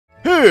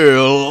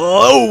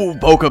Hello,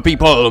 poker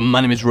people,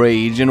 my name is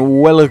Rage, and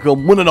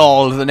welcome one and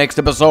all to the next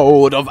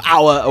episode of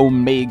our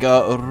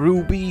Omega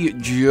Ruby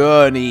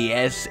journey.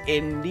 Yes,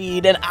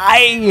 indeed, and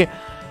I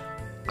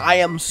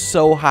am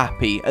so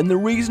happy, and the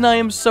reason I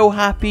am so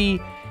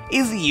happy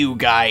is you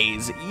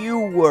guys. You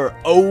were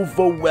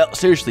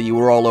seriously, you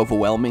were all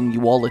overwhelming.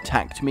 You all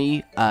attacked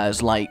me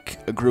as like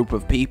a group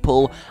of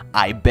people.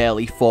 I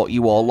barely fought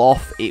you all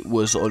off. It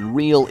was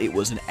unreal. It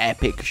was an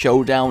epic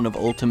showdown of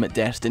ultimate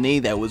destiny.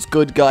 There was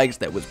good guys,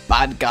 there was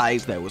bad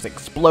guys, there was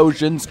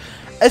explosions,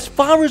 as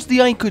far as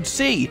the eye could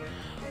see.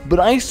 But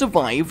I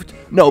survived.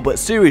 No, but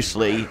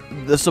seriously,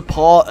 the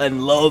support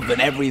and love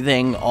and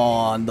everything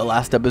on the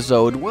last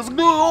episode was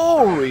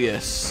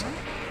glorious.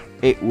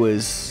 It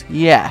was,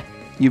 yeah.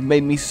 You've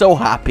made me so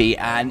happy,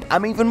 and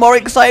I'm even more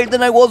excited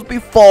than I was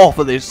before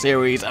for this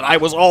series, and I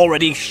was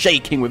already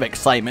shaking with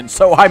excitement,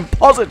 so I'm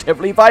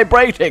positively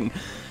vibrating.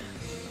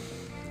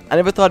 I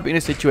never thought I'd be in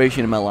a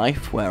situation in my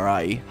life where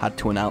I had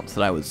to announce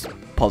that I was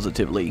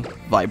positively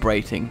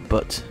vibrating,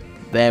 but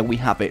there we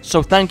have it.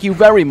 So thank you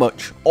very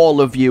much,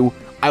 all of you.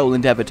 I will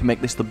endeavour to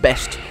make this the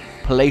best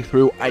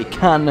playthrough I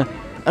can,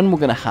 and we're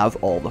going to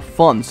have all the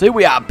fun. So here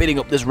we are, beating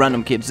up this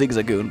random kid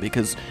Zigzagoon,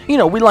 because, you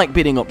know, we like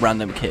beating up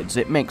random kids.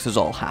 It makes us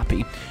all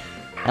happy.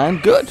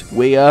 And good,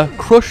 we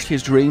crushed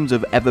his dreams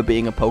of ever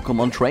being a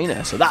Pokemon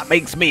trainer, so that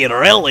makes me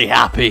really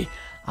happy.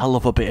 I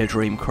love a bit of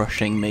dream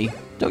crushing, me.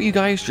 Don't you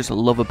guys just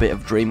love a bit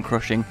of dream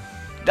crushing?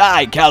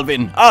 Die,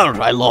 Calvin! Oh,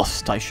 I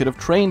lost. I should have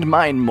trained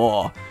mine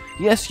more.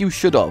 Yes, you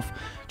should have.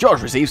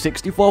 George received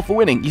 64 for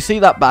winning. You see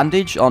that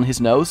bandage on his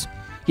nose?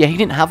 Yeah, he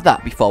didn't have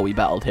that before we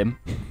battled him.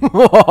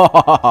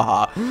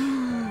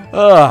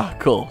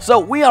 Cool. So,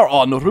 we are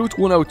on Route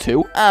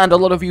 102, and a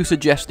lot of you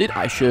suggested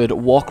I should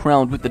walk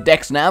around with the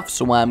Dex Nav,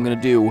 so I'm going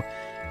to do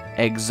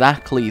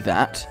exactly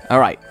that.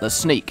 Alright, let's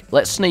sneak.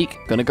 Let's sneak.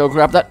 Gonna go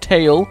grab that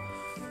tail.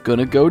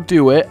 Gonna go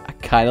do it. I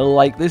kind of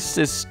like this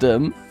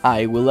system,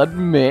 I will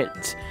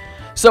admit.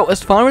 So,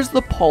 as far as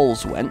the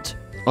polls went,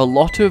 a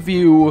lot of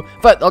you...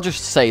 In fact, I'll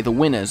just say the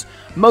winners.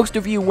 Most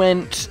of you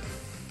went...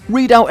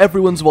 read out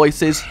everyone's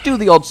voices, do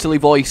the odd silly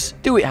voice,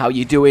 do it how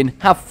you doing,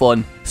 have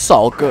fun, it's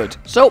all good.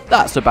 So,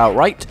 that's about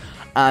right.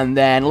 And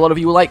then a lot of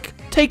you were like,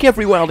 take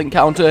every wild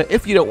encounter,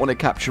 if you don't want to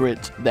capture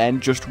it,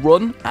 then just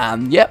run.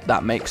 And yep,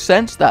 that makes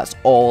sense, that's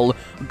all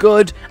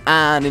good.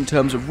 And in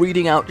terms of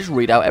reading out, just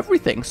read out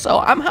everything. So,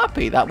 I'm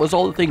happy, that was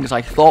all the things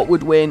I thought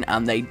would win,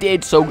 and they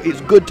did. So,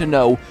 it's good to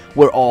know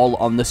we're all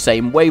on the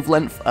same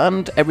wavelength,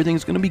 and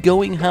everything's going to be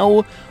going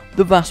how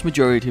the vast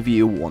majority of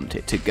you want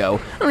it to go.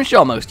 I'm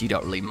sure most of you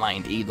don't really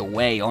mind either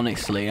way,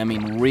 honestly. I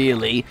mean,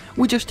 really,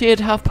 we're just here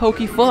to have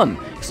pokey fun.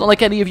 It's not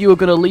like any of you are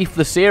going to leave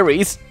the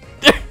series.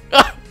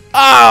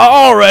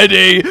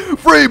 Already!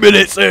 3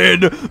 minutes in!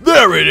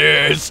 There it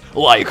is!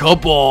 Like a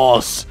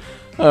boss!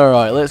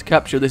 Alright, let's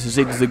capture this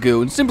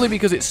Zigzagoon, simply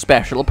because it's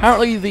special.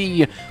 Apparently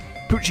the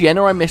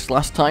Puchiena I missed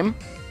last time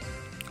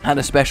had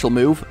a special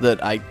move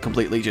that I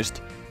completely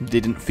just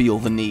didn't feel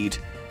the need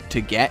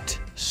to get,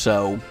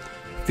 so...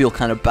 feel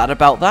kind of bad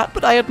about that,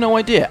 but I had no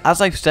idea.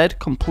 As I've said,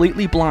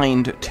 completely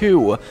blind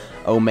to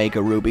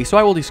Omega Ruby, so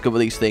I will discover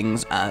these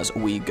things as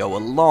we go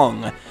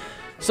along.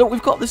 So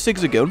we've got the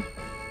Zigzagoon,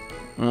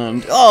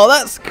 and oh,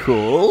 that's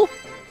cool.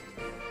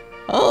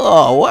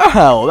 Oh,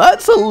 wow,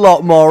 that's a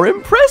lot more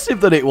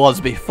impressive than it was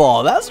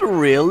before. That's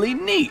really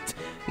neat.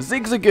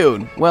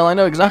 Zigzagoon. Well, I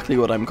know exactly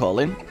what I'm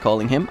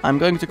calling him. I'm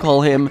going to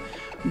call him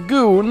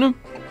Goon.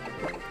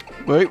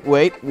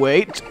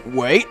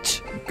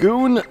 Wait.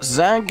 Goon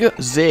Zag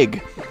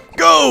Zig.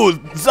 Go!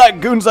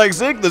 Goon Zag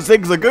Zig, the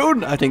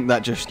Zigzagoon! I think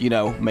that just, you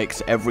know,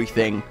 makes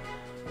everything...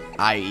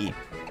 I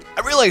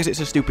realize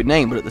it's a stupid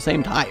name, but at the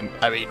same time,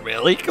 I mean,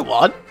 really? Come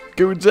on.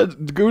 Goon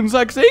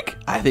Zag Zig?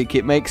 I think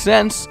it makes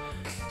sense.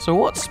 So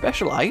what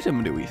special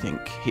item do we think?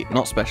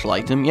 Not special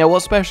item. Yeah,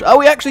 what special...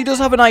 oh, he actually does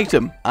have an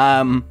item.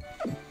 I'm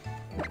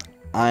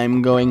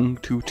going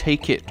to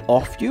take it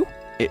off you.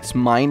 It's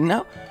mine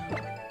now.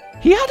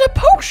 He had a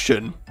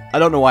potion! I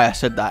don't know why I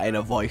said that in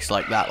a voice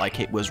like that, like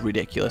it was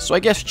ridiculous. So I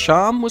guess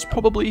Charm was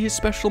probably his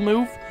special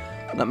move.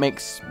 That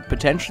makes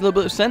potentially a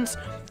bit of sense.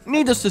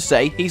 Needless to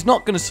say, he's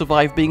not going to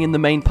survive being in the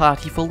main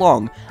party for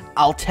long.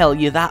 I'll tell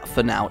you that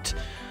for now.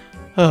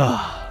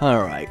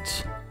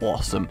 Alright,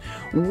 awesome.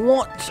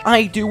 What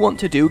I do want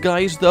to do,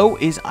 guys, though,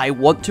 is I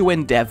want to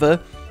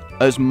endeavour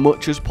as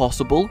much as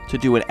possible to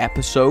do an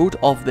episode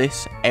of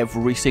this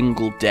every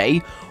single day,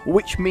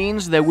 which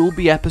means there will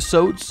be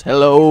episodes.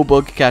 Hello,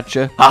 bug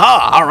catcher.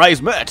 Haha, our eyes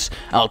met.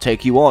 I'll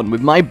take you on with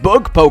my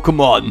bug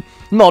Pokemon.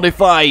 Not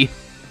if I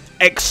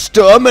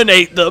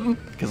exterminate them.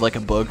 Because like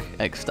a bug,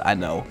 I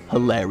know,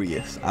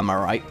 hilarious, am I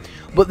right?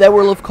 But there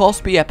will, of course,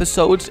 be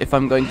episodes if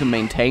I'm going to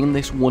maintain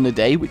this one a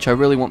day, which I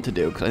really want to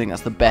do, because I think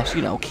that's the best,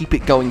 you know, keep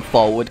it going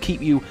forward,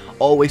 keep you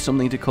always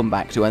something to come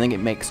back to. I think it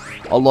makes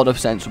a lot of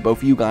sense for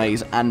both you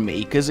guys and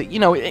me, because, you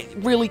know, it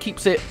really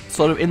keeps it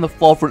sort of in the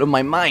forefront of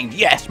my mind.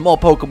 Yes, more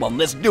Pokemon,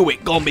 let's do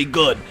it, gonna be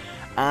good.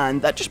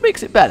 And that just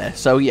makes it better,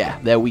 so yeah,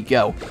 there we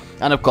go.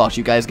 And of course,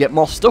 you guys get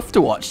more stuff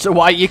to watch, so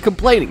why are you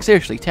complaining?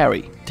 Seriously,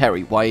 Terry,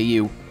 why are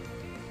you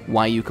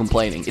Why are you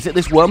complaining? Is it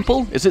this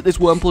Wurmple? Is it this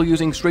Wurmple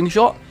using string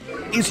shot?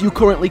 Is you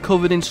currently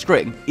covered in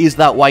string? Is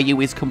that why you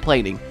is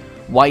complaining?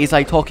 Why is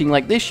I talking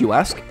like this, you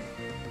ask?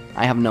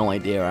 I have no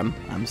idea.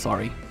 I'm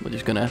sorry. We're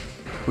just gonna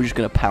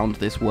pound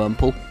this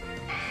Wurmple.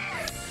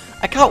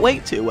 I can't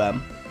wait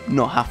to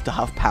not have to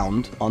have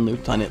pound on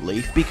Lieutenant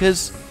Leaf,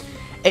 because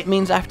it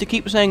means I have to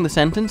keep saying the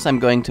sentence. I'm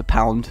going to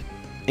pound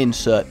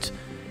insert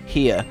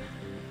here.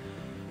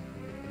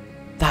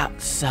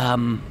 That's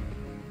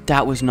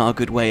that was not a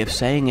good way of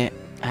saying it,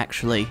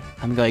 actually.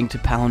 I'm going to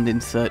pound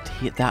insert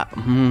here. That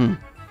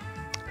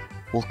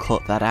we'll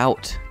cut that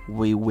out.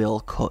 We will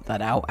cut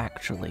that out,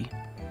 actually.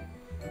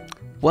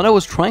 What I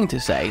was trying to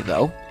say,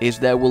 though, is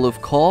there will,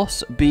 of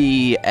course,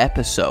 be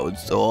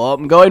episodes. Oh,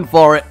 I'm going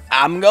for it.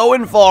 I'm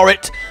going for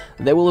it.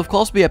 There will, of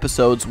course, be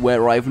episodes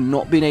where I've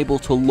not been able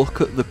to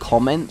look at the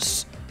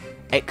comments,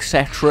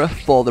 etc.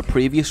 for the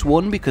previous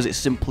one, because it's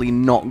simply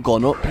not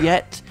gone up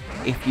yet,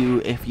 if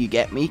you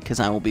get me, because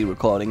I will be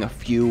recording a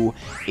few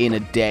in a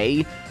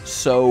day.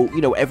 So,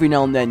 you know, every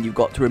now and then you've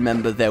got to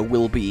remember there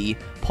will be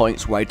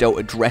points where I don't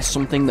address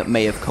something that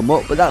may have come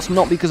up, but that's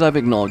not because I've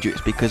ignored you,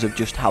 it's because of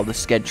just how the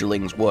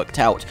scheduling's worked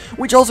out,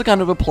 which also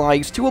kind of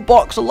applies to a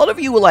box. A lot of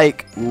you were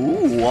like,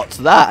 ooh, what's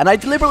that? And I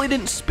deliberately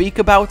didn't speak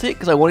about it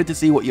because I wanted to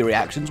see what your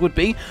reactions would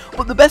be,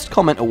 but the best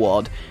comment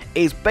award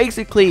is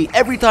basically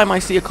every time I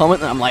see a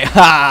comment that I'm like,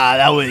 ha,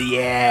 that was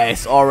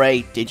yes,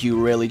 alright, did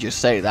you really just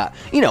say that?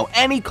 You know,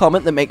 any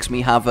comment that makes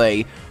me have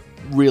a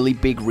really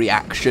big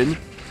reaction,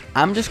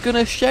 I'm just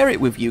gonna share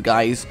it with you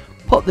guys,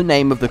 put the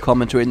name of the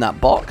commenter in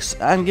that box,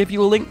 and give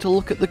you a link to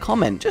look at the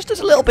comment, just as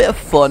a little bit of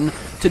fun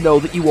to know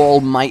that you all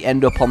might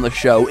end up on the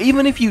show,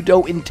 even if you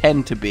don't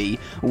intend to be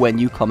when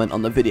you comment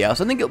on the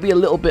videos. I think it'll be a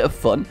little bit of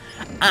fun,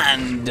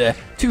 and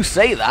to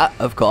say that,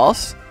 of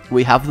course,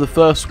 we have the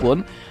first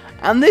one,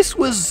 and this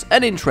was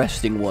an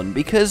interesting one,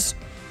 because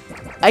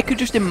I could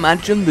just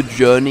imagine the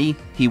journey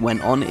he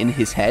went on in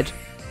his head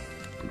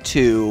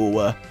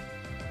to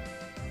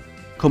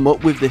come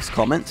up with this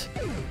comment.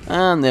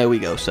 And there we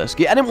go,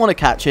 Surskit. I didn't want to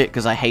catch it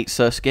because I hate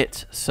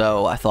Surskit,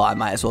 so I thought I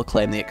might as well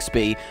claim the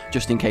XP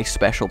just in case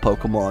special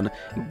Pokemon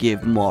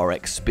give more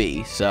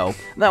XP. So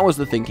that was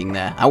the thinking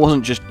there. I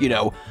wasn't just, you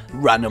know,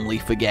 randomly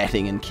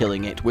forgetting and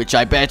killing it, which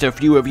I bet a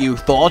few of you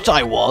thought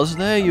I was.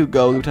 There you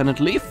go, Lieutenant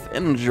Leaf.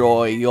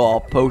 Enjoy your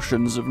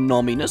potions of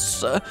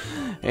nomminess.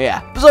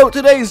 Yeah. So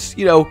today's,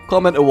 you know,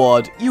 comment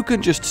award, you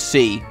can just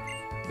see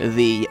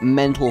the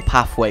mental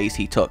pathways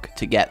he took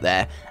to get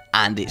there,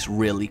 and it's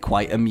really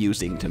quite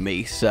amusing to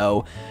me,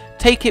 so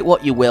take it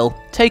what you will,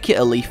 take it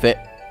or leave it,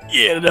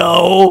 you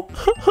know.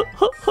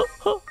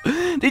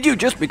 Did you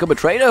just become a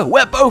trainer?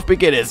 We're both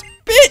beginners.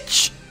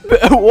 Bitch!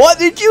 What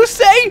did you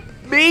say?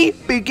 Me?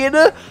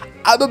 Beginner?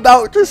 I'm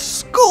about to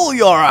school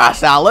your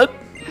ass, Alan.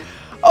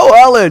 Oh,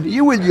 Alan,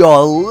 you and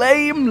your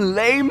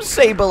lame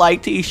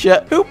Sableye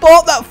t-shirt. Who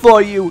bought that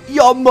for you?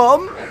 Your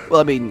mum?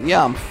 Well, I mean,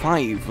 yeah, I'm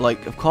 5.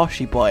 Like, of course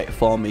she bought it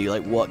for me.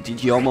 Like, what,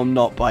 did your mum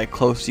not buy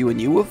clothes to you when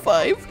you were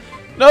 5?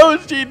 No,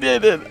 she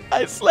didn't.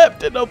 I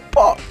slept in a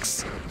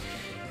box.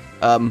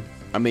 I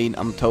mean,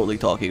 I'm totally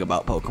talking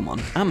about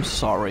Pokemon. I'm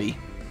sorry.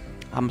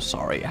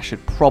 I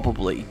should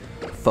probably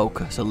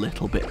focus a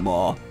little bit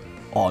more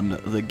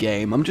on the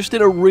game. I'm just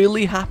in a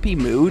really happy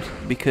mood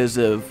because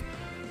of,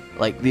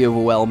 like, the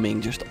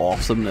overwhelming just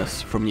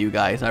awesomeness from you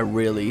guys. I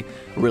really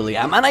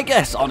am. And I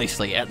guess,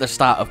 honestly, at the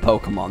start of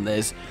Pokemon,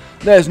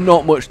 there's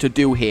not much to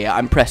do here.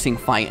 I'm pressing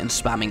fight and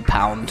spamming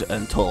pound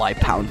until I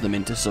pound them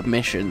into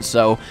submission.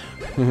 So,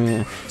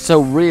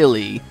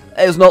 really,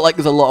 it's not like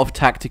there's a lot of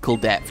tactical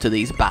depth to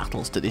these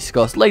battles to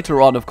discuss.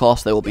 Later on, of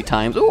course, there will be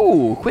times,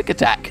 ooh, quick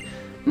attack.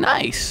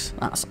 Nice.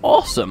 That's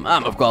awesome.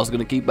 I'm, of course, going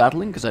to keep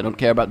battling because I don't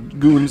care about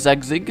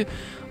Goonzagzig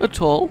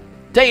at all.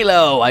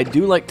 Tailo! I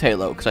do like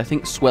Tailo because I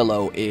think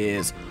Swellow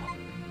is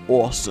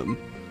awesome.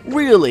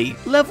 Really?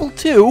 Level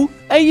 2?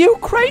 Are you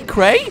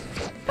cray-cray?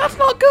 That's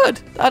not good.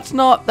 That's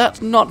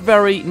not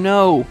very,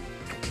 no.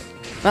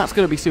 That's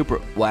going to be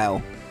super,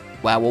 wow.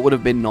 Wow, what would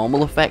have been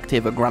normal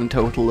effective? A grand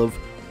total of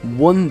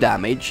 1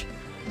 damage.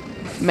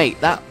 Mate,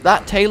 that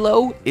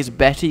Tailo is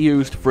better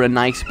used for a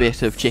nice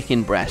bit of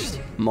chicken breast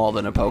more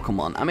than a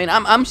Pokemon. I mean,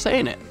 I'm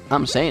saying it.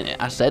 I'm saying it.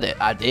 I said it.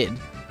 I did.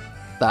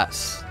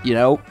 That's, you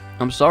know,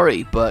 I'm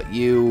sorry, but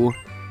you're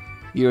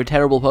a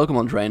terrible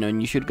Pokemon trainer and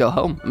you should go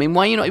home. I mean,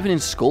 why are you not even in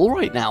school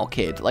right now,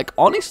 kid? Like,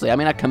 honestly, I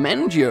mean, I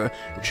commend your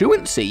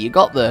truancy. You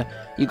got the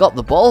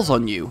balls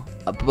on you.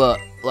 But,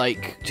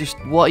 like, just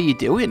what are you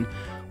doing?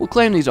 We'll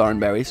claim these orange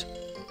berries.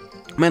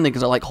 Mainly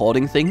because I like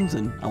hoarding things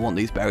and I want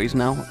these berries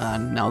now,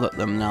 and now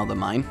they're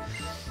mine.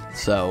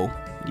 So,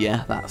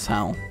 yeah, that's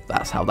how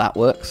that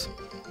works.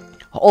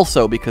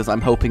 Also, because I'm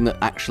hoping that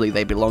actually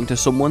they belong to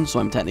someone, so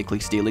I'm technically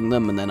stealing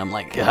them, and then I'm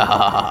like,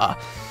 ah.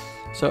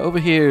 So over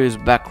here is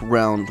back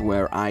round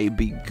where I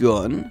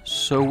begun.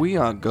 So we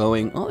are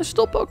going... Oh, there's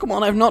still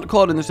Pokemon I've not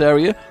caught in this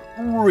area.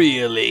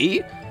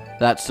 Really?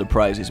 That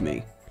surprises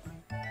me.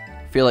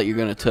 I feel like you're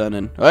going to turn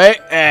in.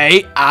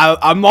 Hey,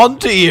 I'm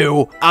onto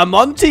you. I'm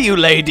onto you,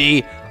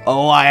 lady.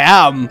 Oh, I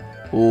am.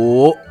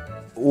 Oh,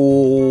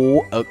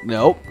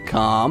 no,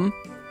 calm.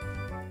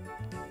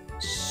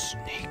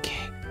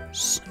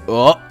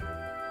 Oh!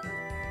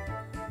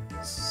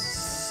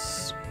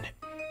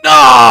 No!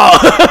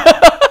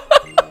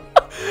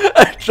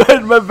 I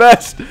tried my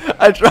best.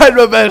 I tried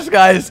my best,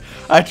 guys.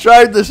 I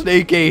tried the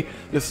sneaky.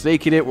 The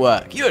sneaky didn't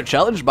work. You are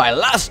challenged by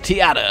Last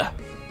Tiana.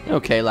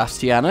 Okay,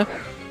 Last Tiana.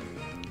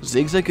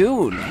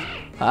 Zigzagoon.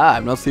 Ah,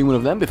 I've not seen one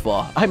of them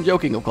before. I'm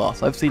joking, of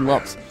course. I've seen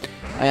lots.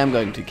 I am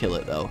going to kill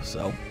it, though,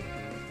 so...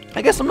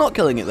 I guess I'm not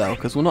killing it, though,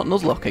 because we're not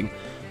nuzlocking.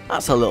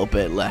 That's a little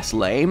bit less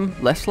lame.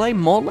 Less lame?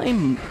 More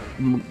lame?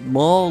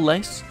 More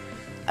less?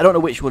 I don't know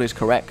which one is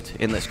correct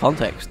in this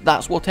context.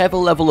 That's whatever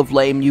level of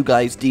lame you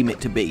guys deem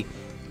it to be.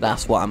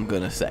 That's what I'm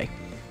gonna say.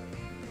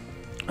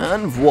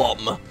 And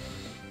Vwom.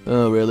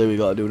 Oh, really? We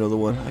gotta do another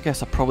one. I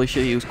guess I probably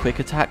should use Quick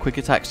Attack. Quick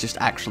Attack's just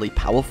actually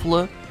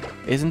powerfuler,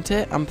 isn't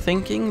it? I'm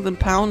thinking than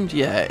Pound?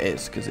 Yeah, it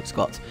is, because it's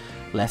got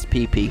less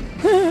PP.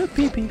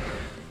 PP.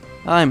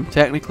 I'm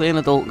technically an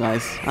adult,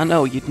 guys. I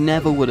know, you'd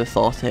never would have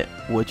thought it,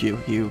 would you?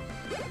 You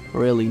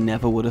really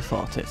never would have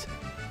thought it.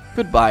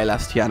 Goodbye,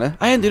 Last Tiana.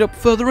 I ended up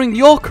furthering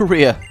your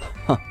career.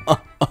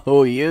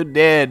 Oh, you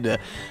did.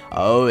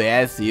 Oh,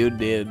 yes, you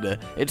did.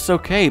 It's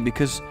okay,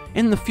 because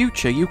in the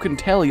future, you can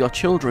tell your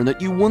children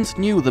that you once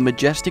knew the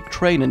majestic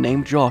trainer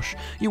named Josh.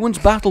 You once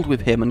battled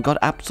with him and got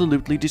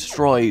absolutely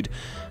destroyed.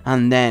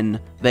 And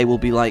then they will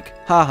be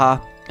like,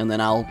 haha. And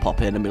then I'll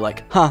pop in and be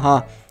like,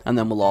 haha. And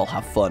then we'll all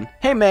have fun.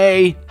 Hey,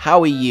 May.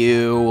 How are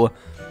you?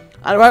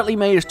 Apparently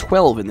May is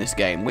 12 in this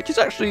game, which is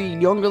actually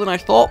younger than I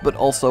thought, but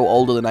also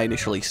older than I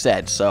initially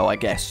said, so I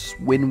guess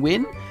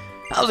win-win?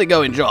 How's it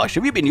going, Josh?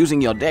 Have you been using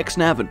your dex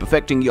nav and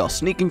perfecting your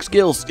sneaking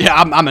skills? Yeah,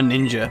 I'm a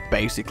ninja,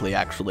 basically,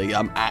 actually.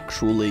 I'm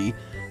actually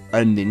a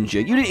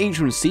ninja. You didn't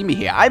even see me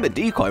here. I'm a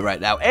decoy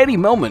right now. Any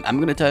moment, I'm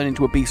going to turn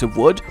into a piece of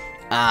wood,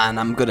 and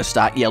I'm going to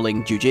start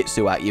yelling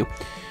jujitsu at you.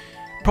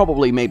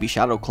 Probably maybe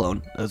Shadow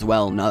Clone as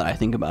well, now that I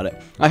think about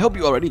it. I hope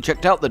you already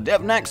checked out the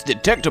DevNax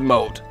Detector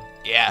mode.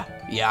 Yeah,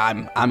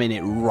 I'm in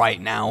it right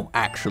now,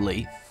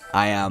 actually.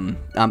 I'm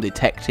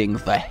detecting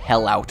the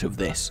hell out of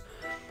this.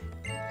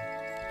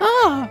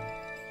 Ah!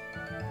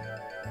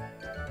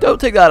 Don't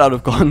take that out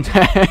of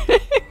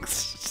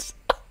context.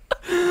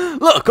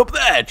 Look, up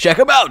there, check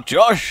them out,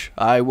 Josh.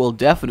 I will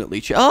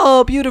definitely check.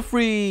 Oh,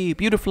 Beautifly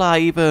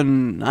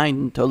even. I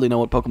totally know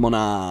what Pokemon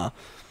are.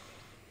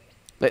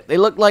 They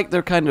look like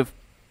they're kind of,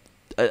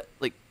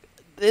 like,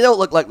 they don't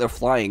look like they're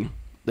flying.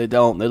 They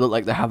don't. They look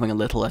like they're having a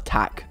little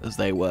attack as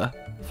they were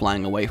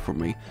flying away from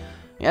me.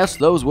 Yes,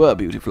 those were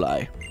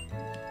Beautifly.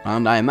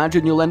 And I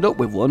imagine you'll end up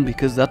with one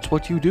because that's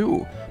what you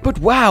do. But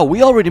wow,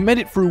 we already made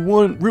it through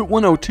Route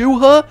 102,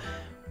 huh?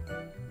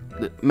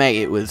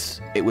 Mate, it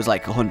was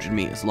like 100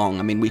 meters long.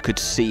 I mean, we could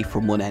see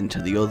from one end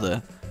to the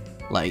other.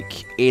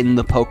 Like, in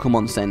the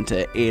Pokemon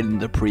Center, in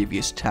the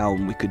previous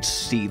town, we could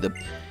see the...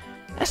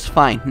 That's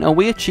fine. No,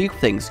 we achieved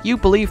things. You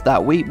believe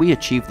that. We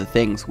achieved the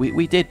things.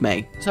 We did,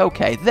 mate. It's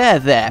okay.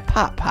 There.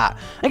 Pat.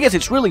 I guess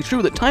it's really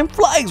true that time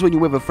flies when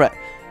you're with a friend.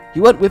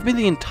 You weren't with me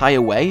the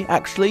entire way,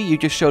 actually. You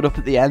just showed up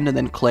at the end and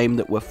then claimed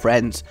that we're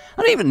friends.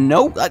 I don't even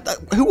know.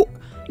 Who?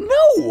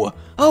 No.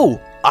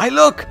 Oh,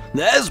 look.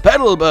 There's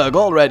Petalburg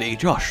already.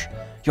 Josh,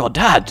 your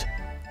dad.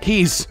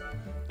 He's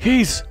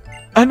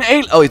an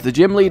alien. Oh, he's the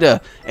gym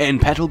leader in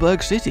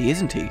Petalburg City,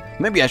 isn't he?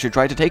 Maybe I should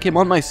try to take him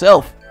on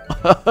myself.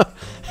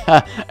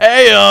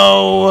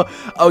 Heyo!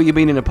 Oh, you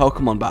mean in a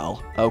Pokemon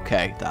battle?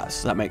 Okay,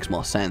 that makes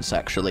more sense,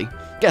 actually.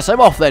 Guess I'm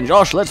off then,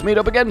 Josh. Let's meet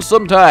up again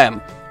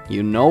sometime.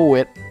 You know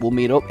it. We'll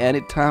meet up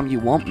anytime you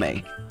want,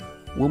 mate.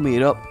 We'll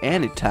meet up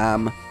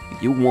anytime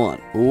you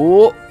want.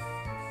 Oh,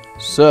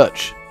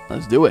 search.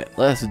 Let's do it.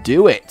 Let's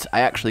do it.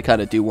 I actually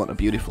kind of do want a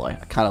Beautifly.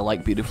 I kind of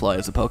like Beautifly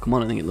as a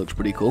Pokemon. I think it looks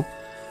pretty cool.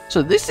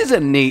 So this is a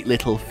neat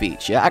little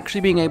feature.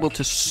 Actually being able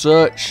to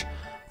search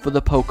for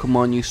the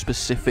Pokemon you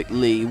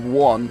specifically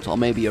want, or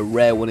maybe a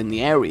rare one in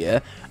the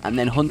area, and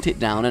then hunt it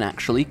down and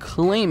actually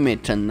claim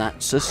it, and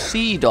that's a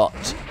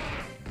C-Dot.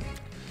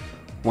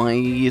 Why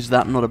is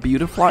that not a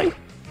Beautifly?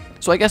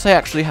 So I guess I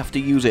actually have to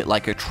use it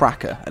like a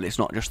tracker, and it's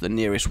not just the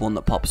nearest one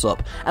that pops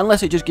up,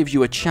 unless it just gives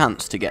you a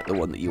chance to get the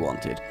one that you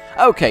wanted.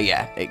 Okay,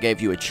 yeah, it gave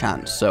you a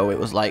chance, so it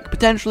was like,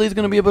 potentially it's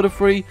going to be a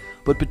Butterfree,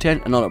 but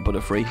not a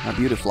Butterfree, a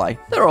Beautifly.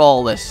 They're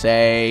all the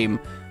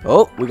same.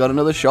 Oh, we got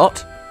another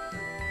shot.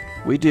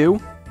 We do.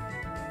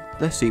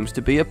 There seems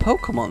to be a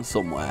Pokemon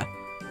somewhere.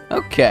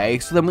 Okay,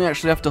 so then we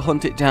actually have to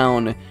hunt it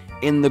down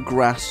in the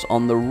grass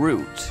on the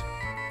route.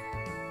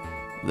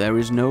 There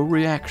is no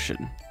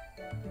reaction.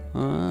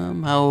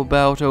 How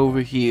about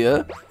over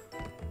here?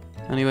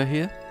 Anywhere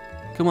here?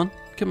 Come on,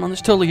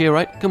 it's totally here,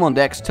 right? Come on,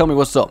 Dex, tell me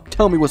what's up.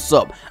 Tell me what's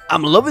up.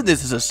 I'm loving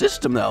this as a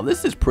system, though.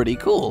 This is pretty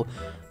cool.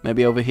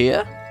 Maybe over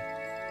here?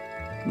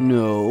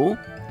 No.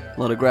 A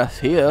lot of grass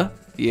here.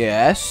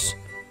 Yes.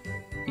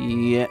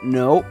 Yeah,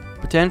 no.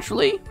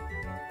 Potentially?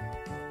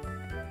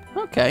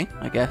 Okay,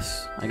 I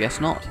guess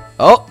not.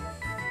 Oh!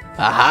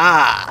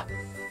 Aha!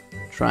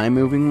 Try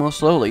moving more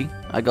slowly.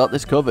 I got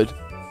this covered.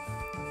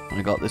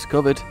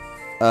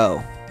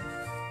 Oh.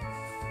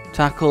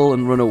 Tackle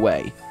and run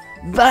away.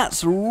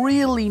 That's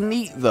really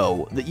neat,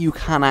 though, that you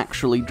can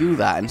actually do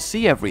that and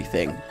see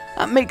everything.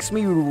 That makes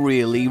me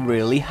really,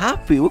 really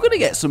happy. We're going to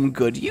get some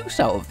good use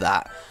out of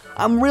that.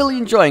 I'm really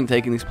enjoying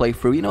taking this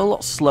playthrough, you know, a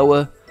lot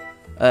slower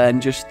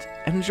and just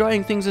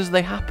enjoying things as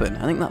they happen.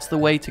 I think that's the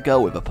way to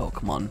go with a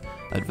Pokemon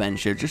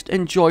adventure. Just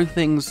enjoy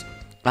things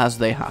as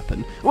they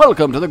happen.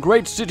 Welcome to the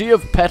great city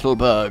of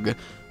Petalburg,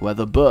 where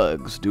the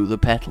bugs do the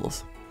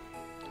petals.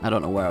 I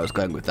don't know where I was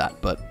going with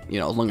that, but, you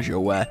know, as long as you're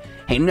aware.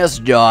 Hey,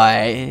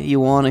 Nustjoy, you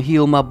want to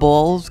heal my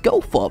balls? Go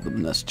for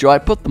them,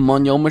 Nustjoy. Put them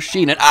on your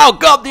machine and... Oh,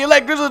 God, the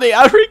electricity!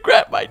 I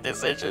regret my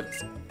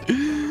decisions.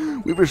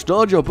 We've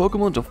restored your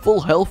Pokemon to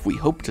full health. We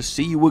hope to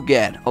see you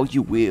again. Oh,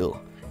 you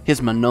will.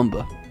 Here's my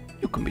number.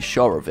 You can be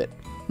sure of it.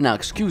 Now,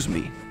 excuse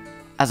me,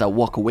 as I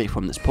walk away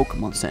from this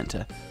Pokemon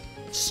Center.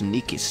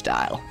 Sneaky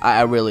style.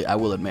 I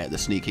will admit the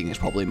sneaking is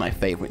probably my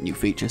favorite new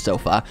feature so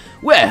far.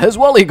 Where has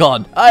Wally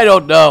gone? I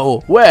don't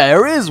know.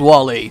 Where is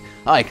Wally?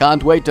 I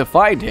can't wait to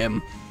find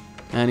him.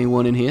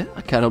 Anyone in here?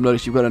 I can't help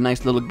notice you've got a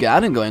nice little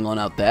garden going on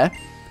out there.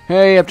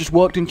 Hey, I've just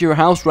walked into your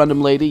house,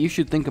 random lady. You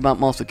should think about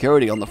more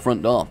security on the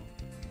front door.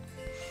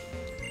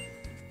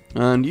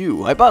 And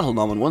you, I battled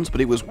Norman once,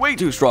 but he was way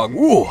too strong.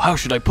 Ooh, how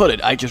should I put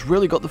it? I just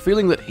really got the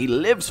feeling that he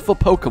lives for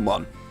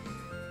Pokemon.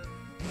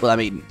 Well, I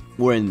mean,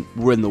 we're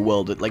in the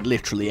world that, like,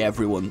 literally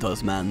everyone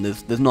does, man.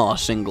 There's not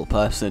a single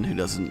person who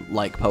doesn't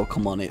like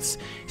Pokemon. It's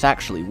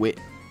actually weird.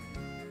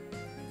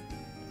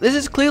 This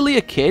is clearly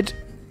a kid,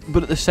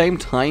 but at the same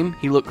time,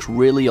 he looks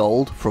really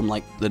old from,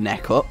 like, the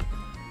neck up.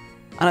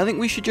 And I think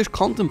we should just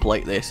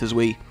contemplate this as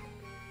we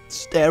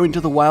stare into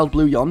the wild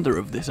blue yonder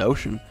of this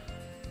ocean.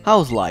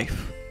 How's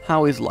life?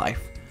 How is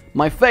life?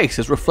 My face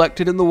is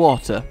reflected in the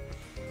water.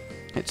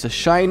 It's a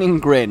shining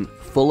grin,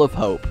 full of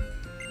hope.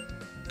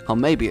 Or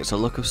maybe it's a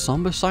look of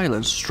somber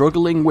silence,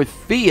 struggling with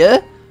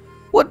fear.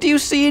 What do you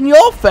see in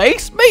your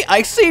face? Mate,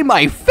 I see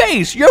my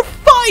face. You're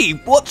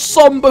 5. What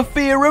somber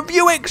fear have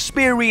you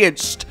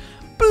experienced?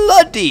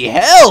 Bloody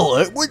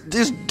hell. With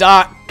this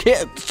dark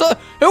kid. So,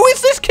 who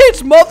is this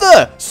kid's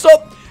mother? So,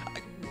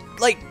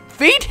 like,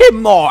 feed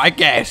him more, I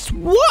guess.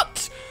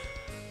 What?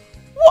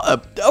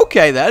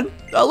 Okay then.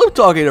 I love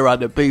talking to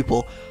random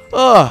people.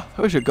 I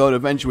wish I'd go on an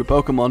adventure with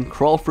Pokemon.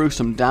 Crawl through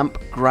some damp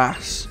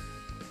grass.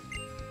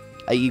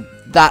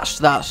 That's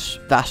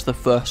the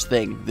first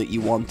thing that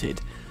you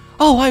wanted.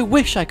 Oh, I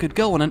wish I could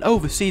go on an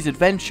overseas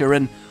adventure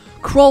and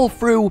crawl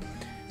through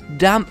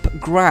damp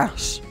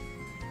grass.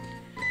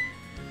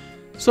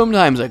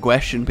 Sometimes I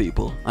question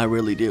people. I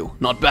really do.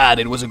 Not bad,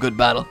 it was a good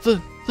battle.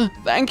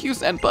 Thank you,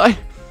 Senpai.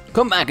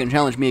 Come back and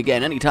challenge me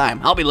again anytime.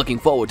 I'll be looking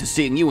forward to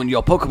seeing you and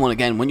your Pokemon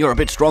again when you're a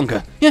bit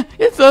stronger.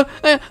 Yes, sir.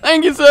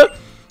 Thank you, sir.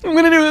 I'm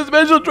gonna do a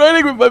special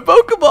training with my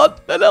Pokemon,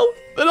 then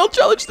I'll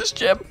challenge this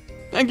gym.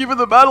 Thank you for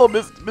the battle,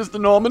 Mr.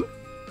 Norman.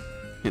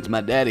 It's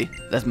my daddy.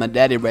 That's my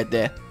daddy right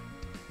there.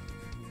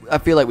 I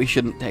feel like we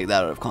shouldn't take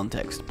that out of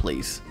context,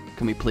 please.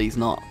 Can we please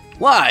not?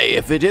 Why,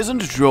 if it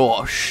isn't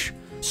Josh.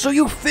 So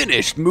you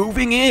finished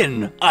moving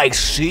in. I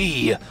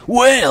see.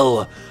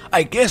 Well,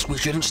 I guess we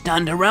shouldn't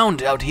stand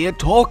around out here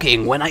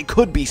talking when I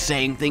could be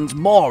saying things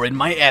more in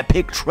my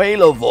epic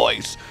trailer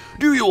voice.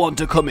 Do you want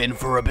to come in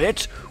for a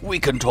bit? We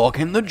can talk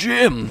in the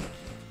gym.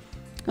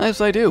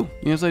 Yes, I do.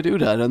 Yes, I do,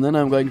 Dad. And then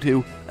I'm going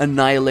to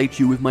annihilate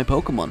you with my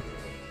Pokemon.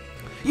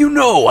 You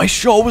know, I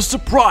sure was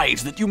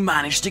surprised that you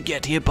managed to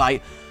get here by...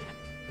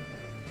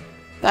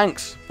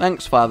 Thanks.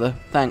 Thanks, Father.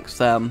 Thanks,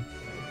 So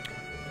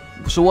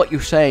what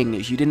you're saying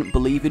is you didn't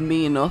believe in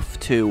me enough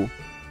to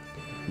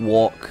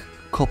walk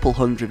a couple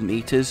 100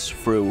 meters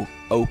through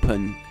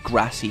open,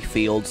 grassy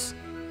fields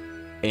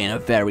in a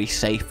very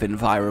safe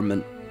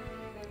environment.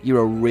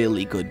 You're a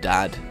really good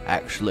dad,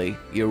 actually.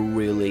 You're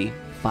really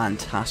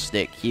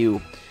fantastic.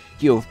 You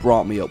have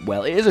brought me up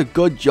well. It is a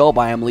good job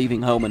I am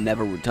leaving home and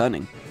never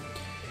returning.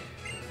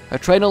 A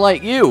trainer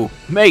like you,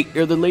 mate,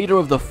 you're the leader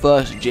of the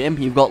first gym.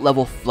 You've got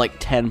level, like,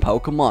 10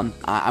 Pokemon.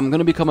 I'm going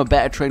to become a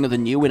better trainer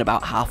than you in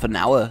about half an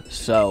hour,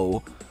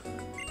 so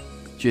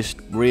just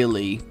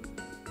really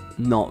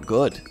not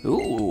good.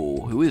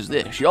 Ooh, who is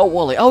this? You're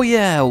Wally. Oh,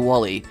 yeah,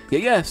 Wally.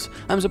 Yes,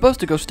 I'm supposed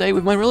to go stay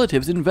with my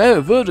relatives in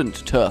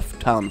Verdant Turf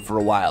Town for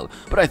a while,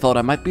 but I thought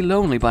I might be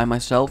lonely by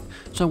myself,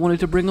 so I wanted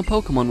to bring a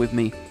Pokemon with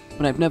me.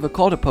 But I've never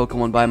caught a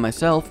Pokemon by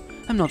myself.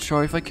 I'm not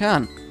sure if I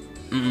can.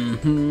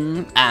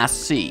 I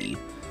see.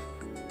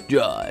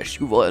 Josh,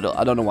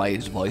 I don't know why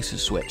his voice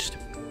has switched.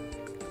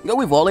 Go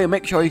with Wally and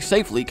make sure he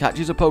safely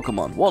catches a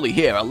Pokemon. Wally,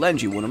 here, I'll lend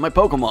you one of my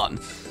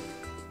Pokemon.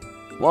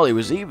 Wally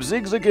receives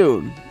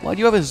Zigzagoon. Why do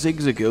you have a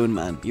Zigzagoon,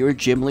 man? You're a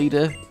gym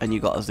leader and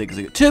you got a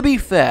Zigzagoon. To be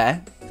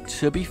fair,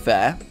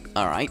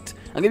 alright,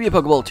 I'll give you a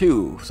Pokeball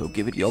too, so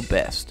give it your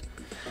best.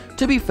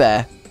 To be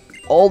fair,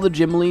 all the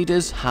gym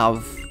leaders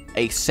have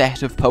a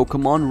set of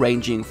Pokemon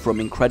ranging from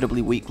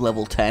incredibly weak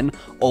level 10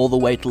 all the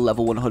way to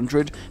level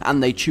 100,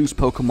 and they choose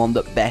Pokemon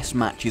that best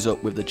matches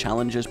up with the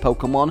challengers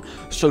Pokemon.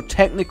 So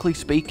technically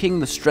speaking,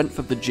 the strength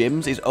of the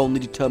gyms is only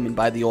determined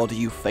by the order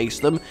you face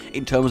them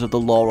in terms of the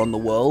lore on the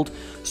world.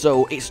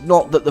 So it's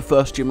not that the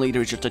first gym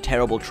leader is just a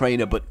terrible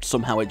trainer but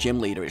somehow a gym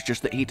leader, it's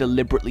just that he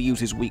deliberately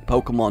uses weak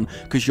Pokemon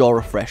because you're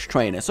a fresh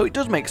trainer. So it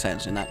does make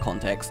sense in that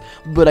context,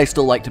 but I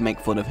still like to make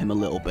fun of him a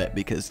little bit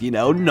because, you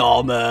know,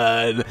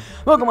 Norman!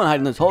 Pokemon hide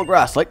in the tall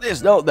grass like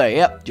this, don't they?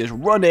 Yep, just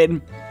run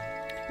in.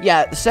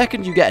 Yeah, the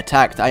second you get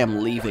attacked, I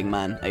am leaving,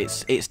 man.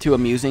 It's too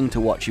amusing to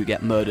watch you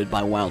get murdered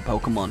by wild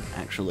Pokemon,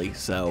 actually,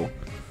 so...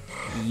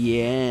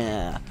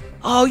 yeah.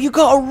 Oh, you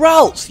got a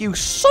Ralts, you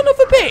son of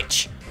a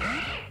bitch!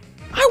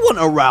 I want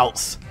a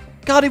Ralts!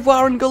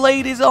 Gardevoir and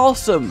Gallade is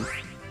awesome!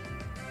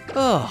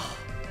 Ugh.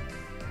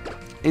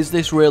 Is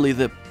this really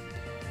the...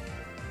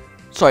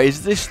 sorry,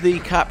 is this the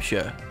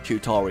capture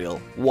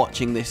tutorial?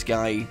 Watching this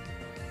guy...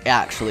 it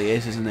actually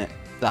is, isn't it?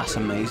 That's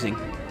amazing.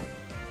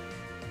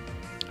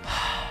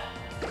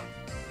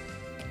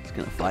 He's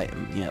gonna fight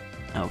him. Yep.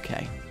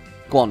 Okay.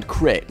 Go on,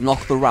 crit.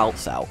 Knock the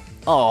Ralts out.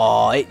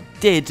 Oh, it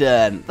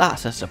didn't.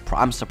 That's a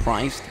surprise. I'm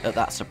surprised at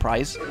that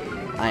surprise.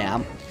 I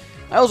am.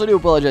 I also do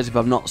apologize if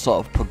I've not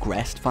sort of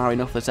progressed far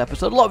enough this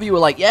episode. A lot of you were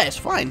like, yeah, it's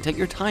fine. Take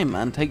your time,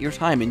 man. Take your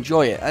time.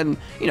 Enjoy it. And,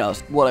 you know, it's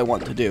what I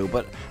want to do.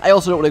 But I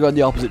also don't want to go in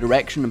the opposite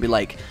direction and be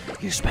like,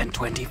 you spent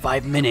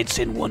 25 minutes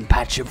in one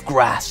patch of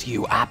grass,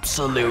 you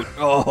absolute...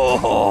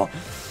 oh.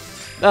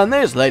 And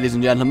this, ladies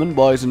and gentlemen,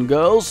 boys and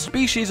girls,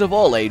 species of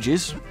all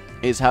ages,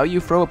 is how you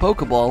throw a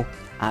Pokeball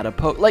at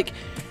a like,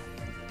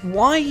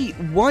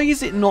 why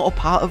is it not a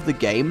part of the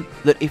game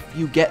that if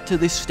you get to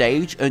this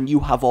stage and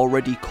you have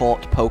already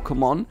caught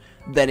Pokemon,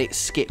 then it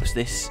skips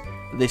this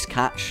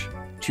catch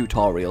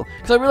tutorial?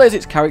 Because I realise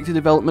it's character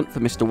development for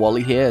Mr.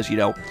 Wally here, as you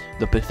know,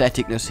 the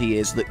patheticness he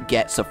is that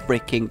gets a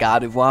freaking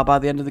Gardevoir by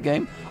the end of the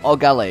game. Or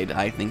Gallade,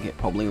 I think it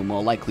probably will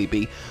more likely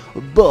be.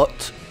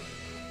 But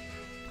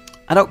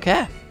I don't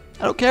care.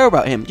 I don't care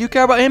about him. Do you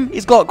care about him?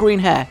 He's got green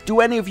hair. Do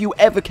any of you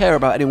ever care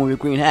about anyone with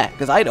green hair?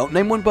 Because I don't.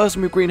 Name one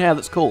person with green hair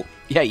that's cool.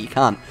 Yeah, you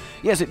can't.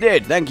 Yes, it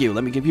did. Thank you.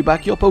 Let me give you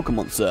back your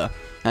Pokemon, sir.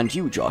 And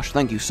you, Josh,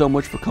 thank you so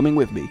much for coming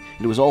with me.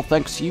 It was all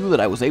thanks to you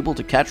that I was able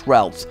to catch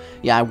Ralts.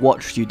 Yeah, I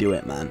watched you do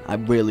it, man. I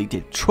really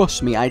did.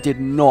 Trust me, I did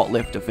not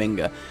lift a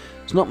finger.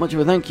 It's not much of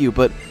a thank you,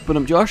 but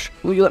Josh,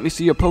 will you let me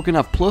see your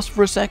Pokénav Plus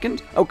for a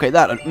second? Okay,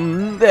 that,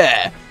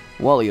 there.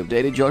 Wally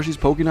updated Josh's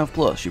Pokénav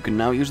Plus. You can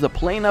now use the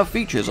PlayNav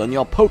features on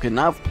your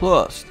Pokénav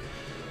Plus.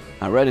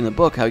 I read in the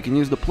book how you can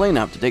use the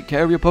PlayNav to take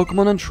care of your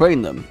Pokemon and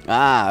train them.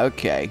 Ah,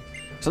 okay.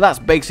 So that's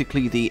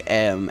basically the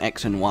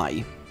X and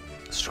Y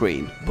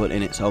screen, but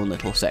in its own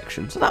little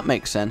section. So that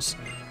makes sense.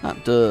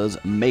 That does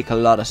make a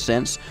lot of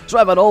sense. So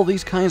I've had all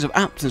these kinds of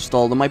apps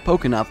installed on my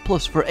Pokénav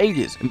Plus for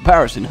ages.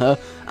 Embarrassing her.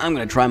 I'm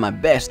going to try my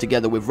best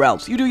together with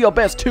Ralts. You do your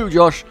best too,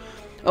 Josh.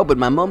 Oh, but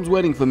my mum's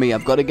waiting for me.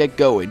 I've got to get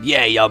going.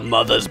 Yeah, your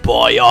mother's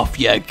boy. Off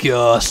you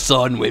go,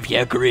 son, with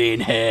your green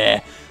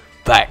hair.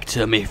 Back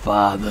to me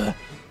father.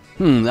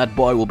 That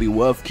boy will be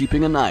worth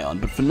keeping an eye on.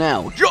 But for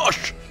now,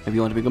 Josh, if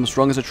you want to become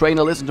strong as a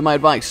trainer, listen to my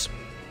advice.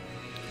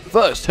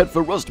 First, head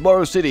for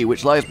Rustboro City,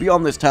 which lies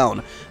beyond this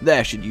town.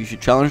 There, you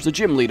should challenge the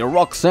gym leader,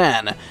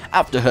 Roxanne.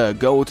 After her,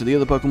 go to the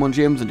other Pokemon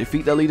gyms and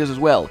defeat their leaders as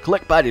well.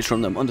 Collect badges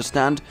from them,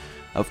 understand?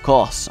 Of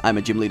course, I'm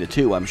a gym leader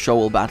too. I'm sure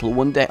we'll battle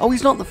one day. Oh,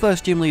 he's not the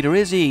first gym leader,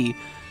 is he?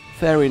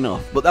 Fair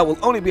enough. But that will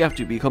only be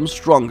after you become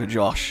stronger,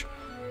 Josh.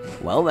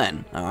 Well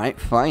then, alright,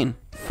 fine.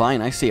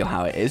 Fine, I see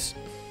how it is.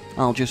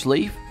 I'll just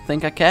leave.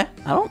 Think I care?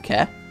 I don't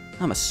care.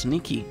 I'm a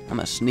sneaky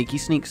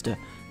sneakster.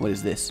 What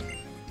is this?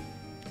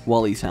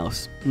 Wally's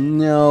house.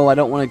 No, I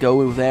don't want to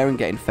go over there and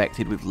get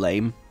infected with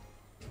lame.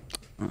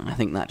 I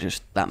think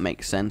that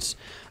makes sense.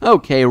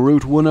 Okay,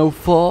 Route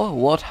 104,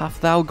 what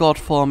hast thou got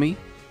for me?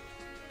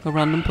 A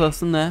random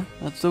person there,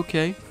 that's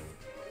okay.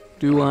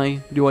 Do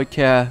I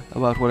care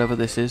about whatever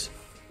this is?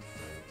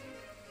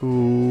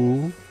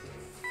 Ooh.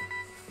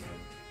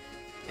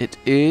 It's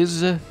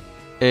a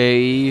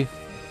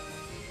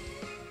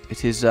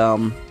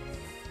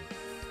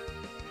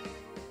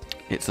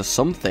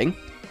something.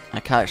 I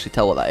can't actually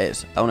tell what that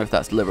is. I wonder if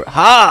that's deliberate.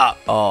 Ha!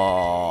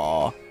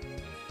 Oh.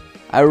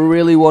 I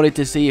really wanted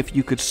to see if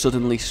you could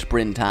suddenly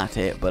sprint at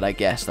it, but I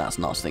guess that's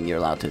not something you're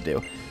allowed to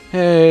do.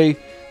 Hey,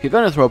 if you're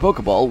going to throw a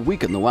Pokeball,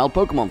 weaken the wild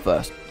Pokemon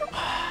first.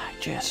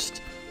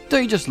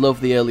 Don't you just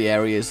love the early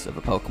areas of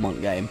a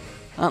Pokemon game?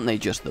 Aren't they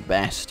just the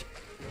best?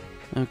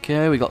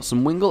 Okay, we got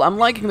some Wingull. I'm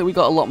liking that we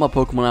got a lot more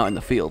Pokemon out in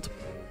the field.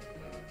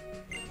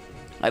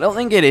 I don't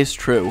think it is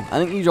true. I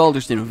think you all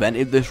just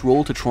invented this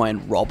rule to try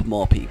and rob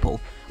more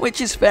people.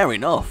 Which is fair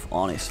enough,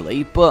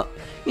 honestly, but,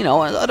 you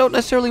know, I don't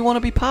necessarily want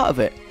to be part of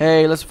it.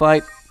 Hey, let's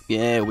fight.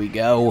 Here we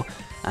go.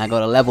 I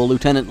got a level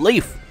Lieutenant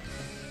Leaf.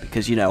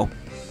 Because, you know,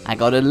 I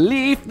gotta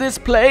leave this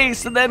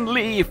place and then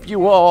leave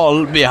you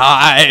all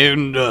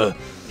behind.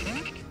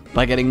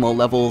 By getting more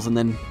levels and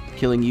then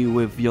killing you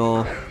with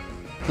your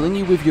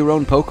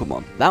own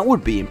Pokemon. That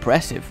would be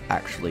impressive,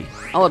 actually.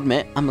 I'll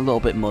admit, I'm a little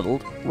bit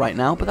muddled right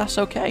now, but that's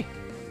okay.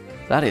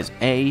 That is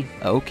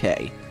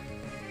A-okay.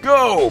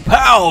 Go,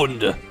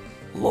 pound!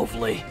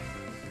 Lovely.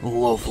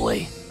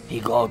 Lovely. He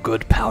got a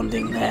good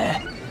pounding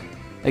there.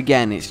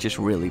 Again, it's just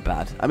really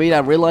bad. I mean, I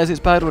realize it's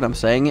bad when I'm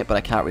saying it, but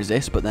I can't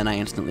resist, but then I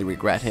instantly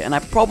regret it, and I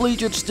probably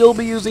should still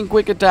be using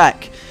quick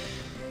attack.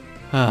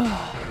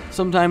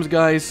 Sometimes,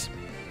 guys,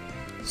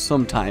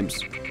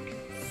 sometimes.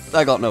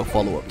 I got no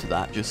follow-up to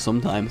that, just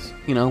sometimes.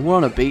 You know, we're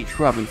on a beach,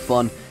 we're having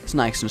fun, it's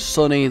nice and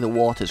sunny, the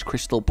water's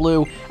crystal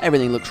blue,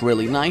 everything looks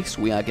really nice,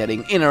 we are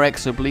getting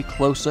inexorably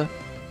closer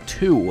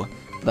to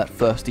that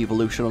first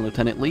evolution on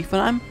Lieutenant Leaf,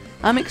 and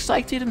I'm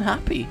excited and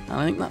happy, and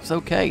I think that's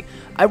okay.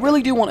 I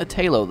really do want a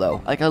Tailo,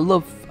 though. Like, I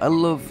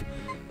love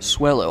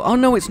Swellow. Oh,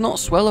 no, it's not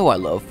Swellow I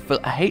love,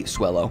 but I hate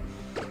Swellow.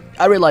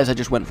 I realize I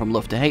just went from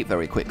love to hate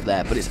very quick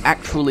there, but it's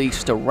actually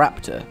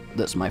Staraptor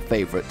that's my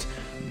favorite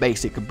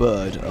basic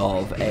bird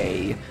of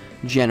a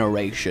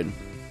generation.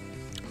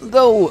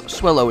 Though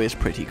Swellow is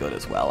pretty good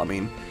as well. I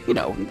mean, you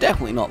know,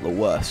 definitely not the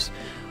worst.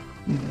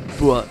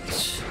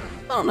 But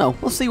I don't know,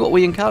 we'll see what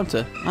we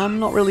encounter. I'm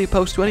not really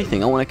opposed to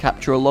anything. I want to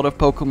capture a lot of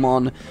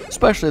Pokemon,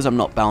 especially as I'm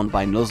not bound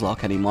by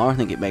Nuzlocke anymore. I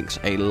think it makes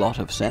a lot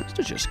of sense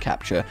to just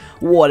capture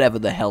whatever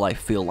the hell I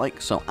feel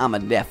like, so I'ma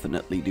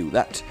definitely do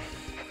that.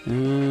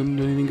 And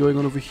anything going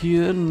on over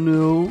here?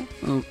 No.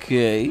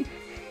 Okay.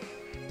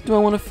 Do I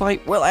want to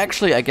fight? Well,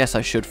 actually, I guess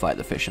I should fight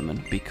the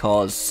fisherman,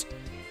 because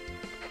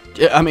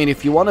I mean,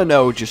 if you want to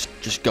know,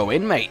 just go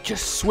in, mate.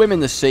 Just swim in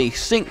the sea,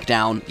 sink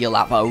down, you'll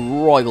have a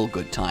royal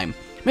good time.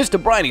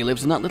 Mr. Briny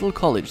lives in that little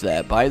college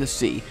there by the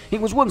sea. He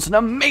was once an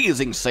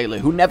amazing sailor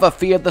who never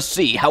feared the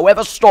sea,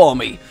 however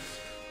stormy.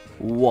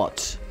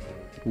 What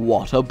a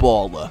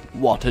baller.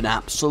 What an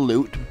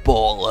absolute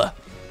baller.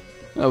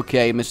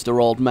 Okay,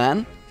 Mr. Old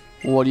Man,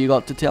 what do you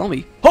got to tell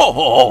me? Ho ho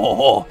ho ho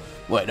ho!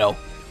 Wait, no.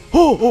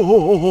 Ho ho ho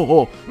ho ho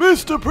ho!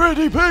 Mr.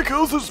 Pretty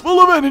Pickles is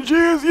full of energy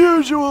as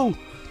usual!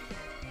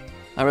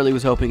 I really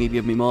was hoping he'd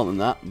give me more than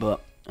that,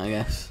 but I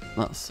guess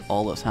that's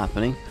all that's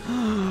happening.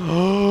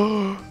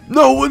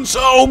 No one's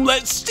home!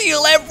 Let's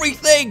steal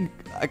everything!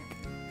 I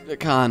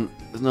can't.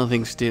 There's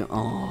nothing steal.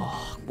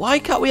 Oh, why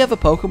can't we have a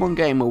Pokemon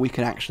game where we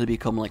can actually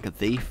become like a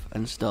thief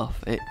and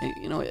stuff?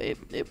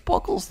 It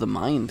boggles the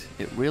mind.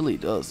 It really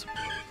does.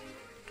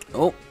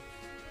 Oh,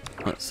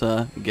 let's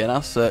get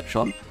our search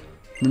on.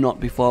 Not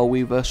before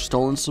we've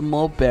stolen some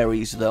more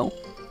berries, though.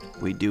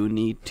 We do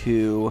need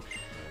to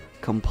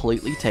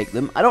completely take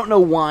them. I don't know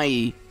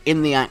why,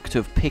 in the act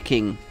of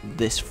picking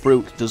this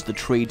fruit, does the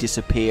tree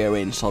disappear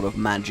in sort of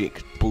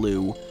magic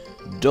blue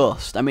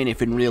dust. I mean,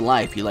 if in real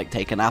life you, like,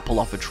 take an apple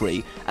off a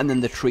tree, and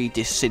then the tree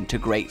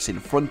disintegrates in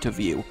front of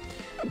you,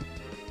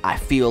 I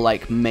feel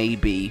like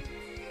maybe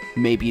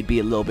you'd be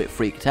a little bit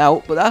freaked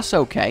out, but that's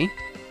okay.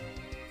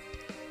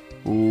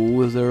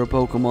 Ooh, is there a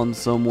Pokemon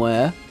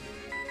somewhere?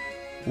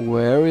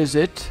 Where is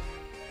it?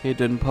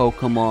 Hidden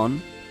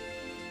Pokemon.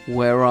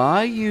 Where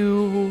are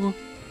you?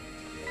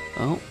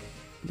 Oh,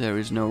 there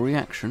is no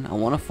reaction. I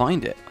want to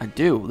find it. I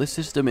do. This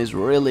system is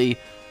really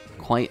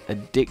quite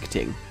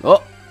addicting.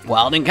 Oh,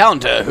 wild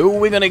encounter. Who are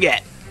we going to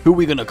get? Who are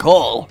we going to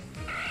call?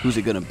 Who's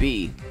it going to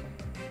be?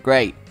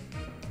 Great.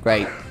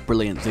 Great.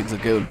 Brilliant.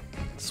 Zigzagoon.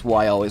 That's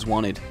what I always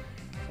wanted.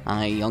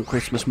 On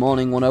Christmas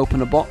morning, want to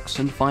open a box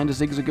and find a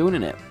Zigzagoon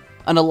in it.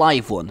 And a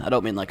live one. I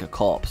don't mean like a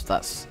corpse.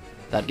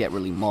 That'd get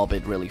really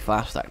morbid really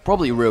fast. That'd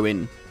probably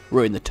ruin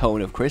the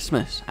tone of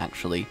Christmas,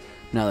 actually,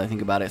 now that I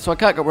think about it. So I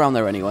can't go around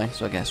there anyway,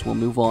 so I guess we'll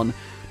move on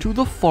to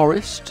the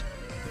forest,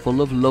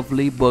 full of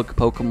lovely bug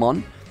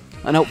Pokemon.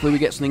 And hopefully we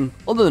get something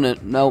other than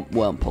it. No,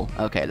 Wurmple.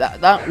 Okay,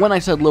 that when I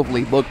said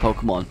lovely bug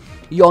Pokemon,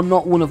 you're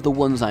not one of the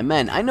ones I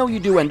meant. I know you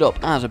do end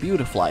up as a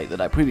Beautifly that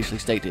I previously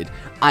stated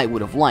I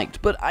would have liked,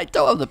 but I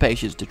don't have the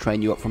patience to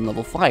train you up from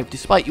level 5,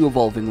 despite you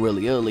evolving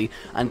really early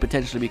and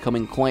potentially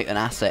becoming quite an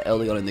asset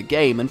early on in the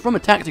game, and from a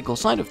tactical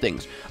side of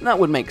things, that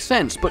would make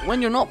sense, but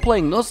when you're not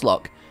playing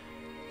Nuzlocke,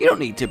 you don't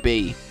need to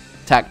be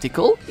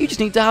tactical, you just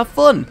need to have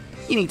fun.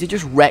 You need to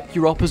just wreck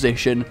your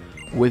opposition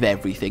with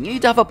everything. You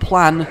need to have a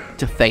plan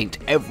to feint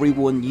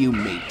everyone you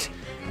meet,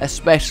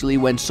 especially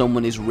when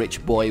someone is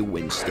Rich Boy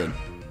Winston.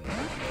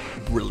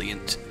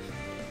 Brilliant.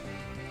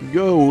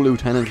 Go,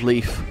 Lieutenant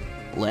Leaf.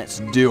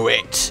 Let's do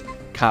it.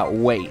 Can't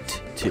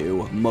wait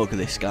to mug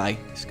this guy.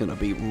 It's going to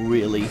be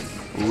really,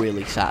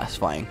 really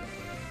satisfying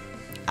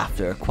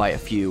after quite a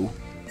few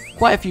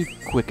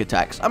quick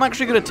attacks. I'm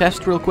actually going to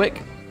test real quick.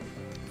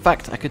 In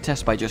fact, I could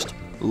test by just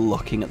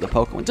looking at the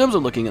Pokemon. In terms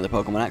of looking at the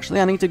Pokemon,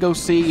 actually, I need to go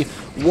see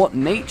what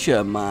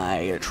nature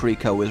my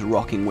Trico is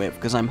rocking with,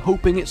 because I'm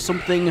hoping it's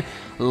something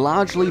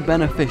largely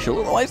beneficial.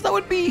 Otherwise, that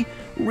would be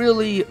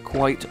really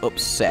quite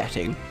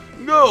upsetting.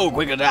 Go,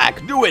 quick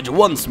attack! Do it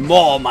once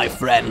more, my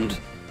friend!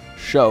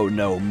 Show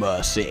no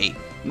mercy.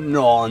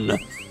 None.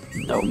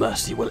 No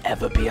mercy will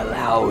ever be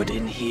allowed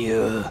in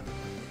here.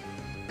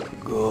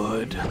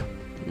 Good.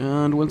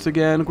 And once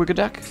again, quick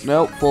attack?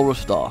 No, full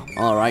restore.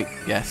 Alright,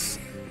 yes.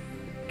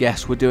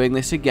 Guess we're doing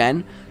this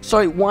again.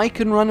 Sorry, why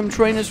can random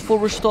trainers full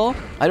restore?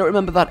 I don't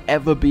remember that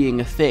ever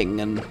being a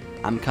thing, and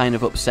I'm kind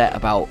of upset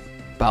about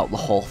the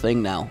whole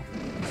thing now.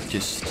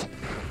 Just,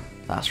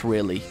 That's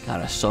really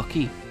kind of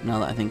sucky, now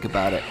that I think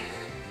about it.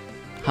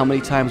 How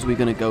many times are we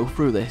going to go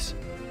through this?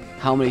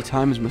 How many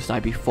times must I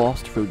be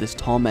forced through this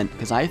torment?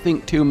 Because I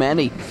think too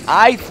many.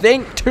 I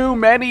think too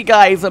many,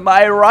 guys, am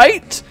I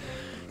right?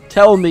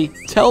 Tell me,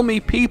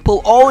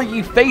 people, all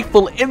ye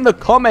faithful in the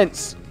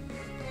comments.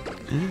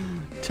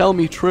 Tell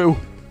me true.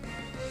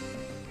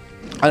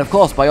 And of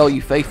course, by all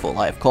you faithful,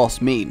 I of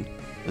course mean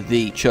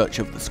the Church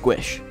of the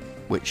Squish,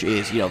 which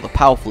is, you know, the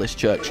powerfulest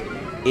church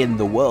in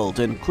the world,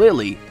 and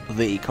clearly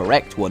the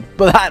correct one.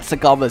 But that's a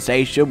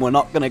conversation we're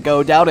not going to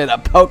go down in a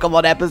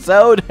Pokemon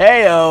episode.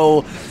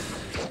 Heyo!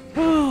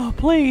 Oh,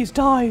 please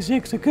die,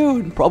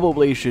 Zigzagoon.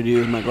 Probably should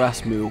use my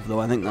grass move,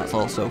 though I think that's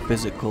also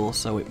physical,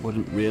 so it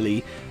wouldn't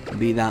really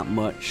be that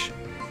much.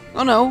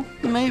 Oh no,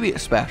 maybe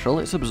it's special.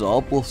 It's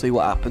absorb. We'll see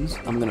what happens.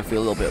 I'm going to feel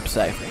a little bit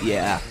upset.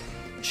 Yeah,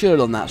 should have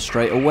done that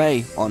straight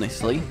away,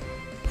 honestly.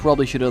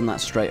 Probably should have done that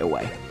straight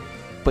away.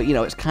 But, you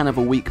know, it's kind of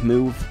a weak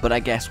move, but I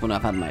guess when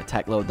I've had my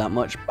attack load that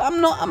much,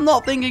 I'm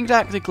not thinking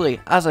tactically.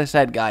 As I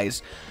said,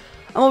 guys,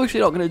 I'm obviously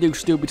not going to do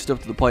stupid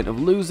stuff to the point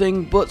of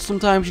losing, but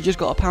sometimes you just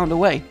got to pound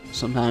away.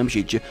 Sometimes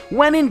you just,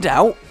 when in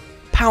doubt,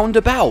 pound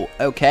about,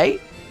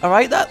 okay?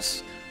 Alright,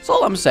 that's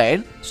all I'm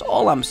saying. That's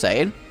all I'm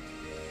saying.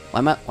 Why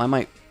am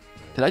I,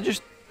 did I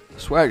just, I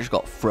swear I just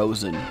got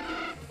frozen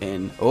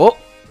in, oh,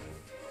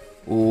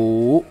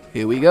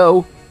 here we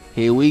go.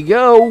 Here we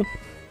go.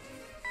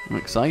 I'm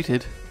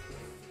excited.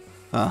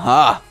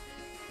 Aha!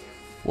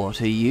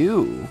 What are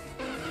you?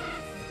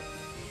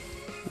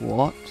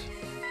 What?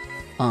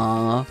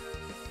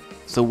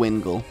 It's a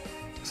Wingull.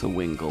 It's a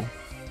Wingull.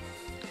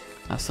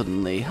 I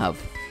suddenly have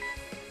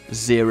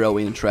zero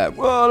interest.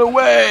 Run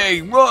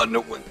away! Run!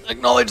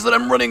 Acknowledge that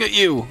I'm running at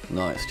you!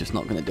 No, it's just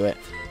not gonna do it.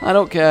 I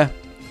don't care.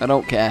 I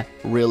don't care.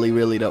 Really,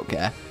 really don't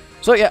care.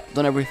 So yeah,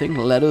 done everything.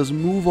 Let us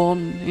move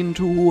on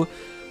into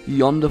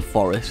yonder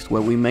forest,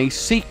 where we may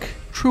seek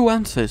true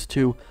answers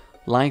to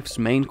life's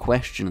main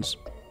questions,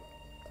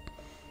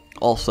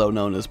 also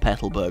known as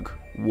Petalburg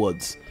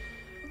Woods.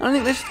 And I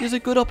think this is a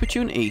good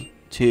opportunity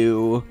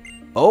to...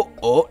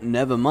 Oh,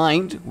 never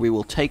mind. We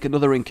will take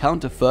another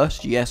encounter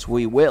first. Yes,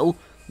 we will.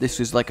 This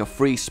is like a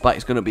free spot.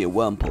 It's going to be a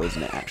Wurmple,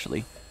 isn't it,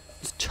 actually?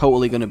 It's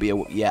totally going to be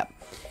a...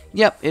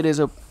 Yep, it is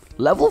a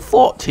level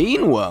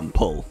 14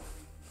 Wurmple.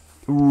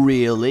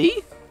 Really?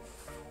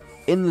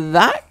 In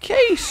that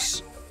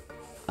case,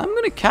 I'm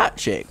going to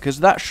catch it, because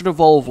that should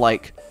evolve,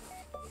 like,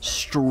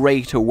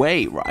 straight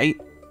away, right?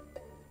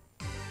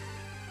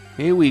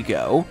 Here we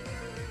go.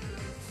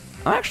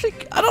 I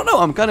don't know,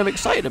 I'm kind of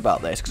excited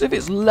about this, because if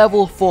it's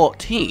level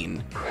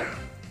 14,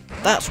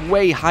 that's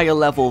way higher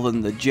level than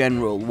the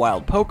general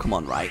wild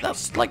Pokemon, right?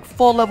 That's like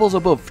 4 levels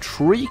above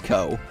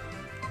Trico,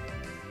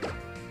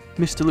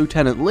 Mr.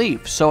 Lieutenant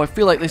Leaf, so I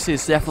feel like this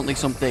is definitely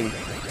something...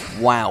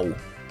 Wow.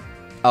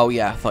 Oh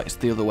yeah, I thought it's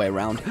the other way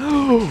around.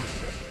 Oh,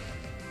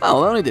 I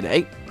only did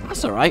 8.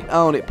 That's alright.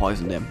 Oh, and it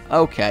poisoned him.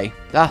 Okay,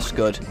 that's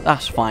good.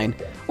 That's fine.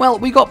 Well,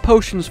 we got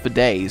potions for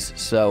days,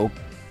 so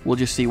we'll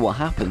just see what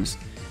happens.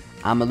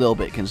 I'm a little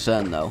bit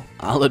concerned, though.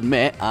 I'll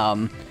admit,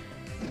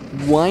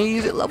 why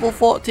is it level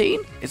 14?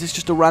 Is this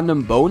just a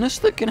random bonus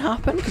that can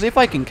happen? Because if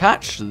I can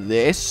catch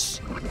this...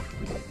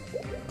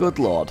 Good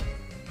lord.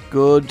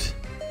 Good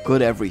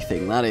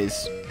everything. That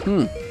is...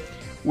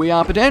 We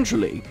are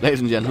potentially, ladies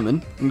and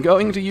gentlemen,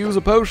 going to use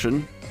a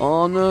potion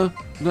on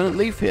Lieutenant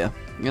Leaf here.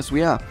 Yes,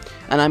 we are.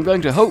 And I'm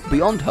going to hope,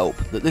 beyond hope,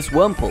 that this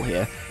Wurmple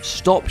here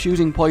stops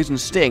using Poison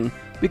Sting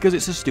because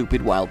it's a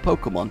stupid wild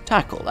Pokemon.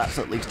 Tackle, that's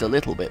at least a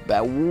little bit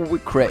better. Ooh,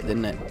 it crit,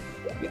 didn't it?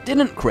 It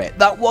didn't crit.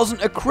 That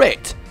wasn't a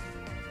crit.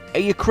 Are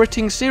you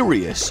critting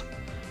serious?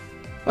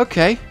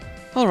 Okay.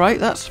 Alright,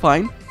 that's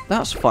fine.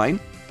 That's fine.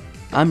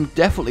 I'm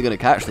definitely going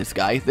to catch this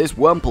guy. This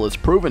Wurmple has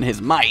proven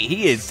his might.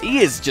 He is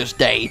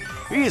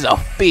a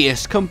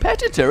fierce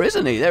competitor,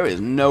 isn't he? There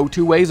is no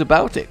two ways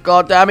about it.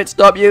 God damn it,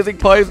 stop using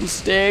Poison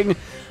Sting.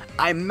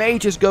 I may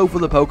just go for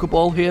the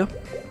Pokeball here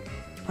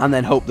and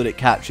then hope that it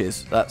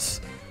catches.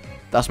 That's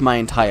my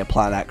entire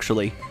plan,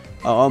 actually.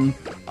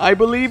 I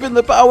believe in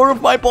the power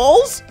of my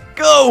balls.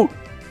 Go!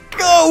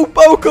 Go,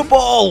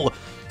 Pokeball!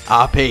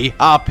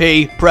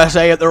 RP, press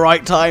A at the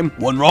right time.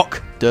 One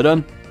rock.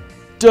 Dun-dun.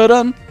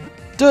 Dun-dun.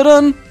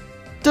 Dun-dun.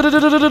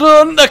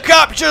 Dun-dun-dun-dun-dun. The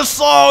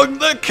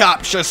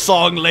capture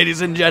song,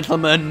 ladies and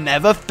gentlemen,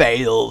 never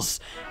fails.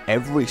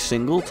 Every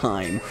single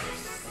time.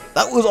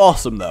 That was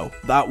awesome, though.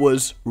 That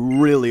was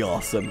really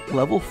awesome.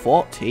 Level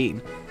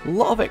 14. A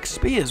lot of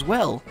XP as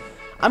well.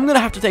 I'm going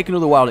to have to take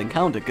another wild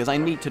encounter, because I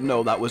need to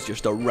know that was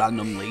just a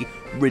randomly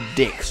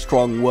ridiculous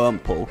strong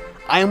Wurmple.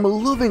 I am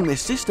loving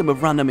this system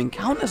of random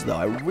encounters, though.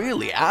 I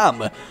really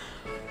am.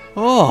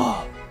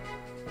 Oh.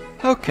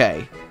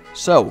 Okay.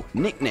 So,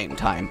 nickname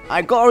time.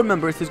 I gotta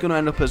remember if it's going to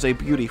end up as a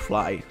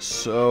Beautyfly,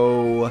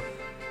 so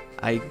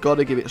I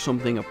gotta give it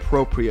something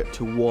appropriate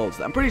towards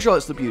that. I'm pretty sure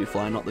it's the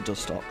Beautyfly, not the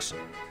Dustox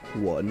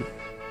one.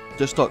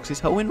 Dustox is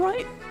Hoenn,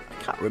 right?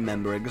 I can't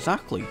remember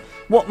exactly.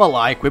 What am I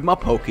like with my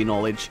Poke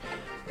knowledge?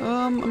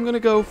 I'm gonna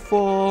go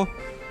for...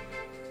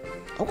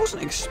 I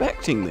wasn't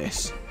expecting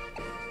this.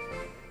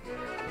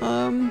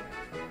 I'm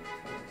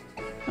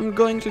I'm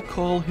going to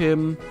call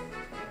him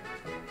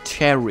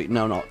Terry.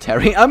 No, not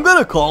Terry. I'm going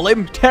to call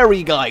him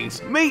Terry,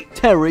 guys. Meet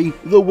Terry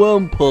the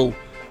Wormpull.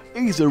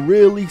 He's a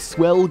really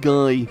swell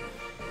guy.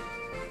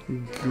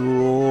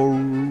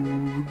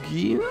 I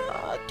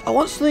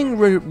want something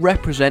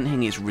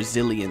representing his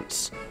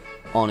resilience,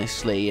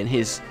 honestly, and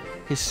his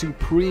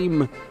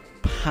supreme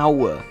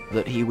power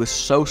that he was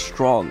so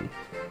strong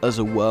as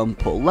a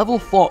Wormpull. Level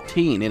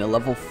 14 in a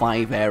level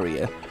 5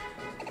 area.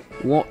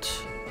 What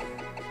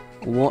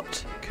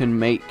can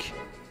make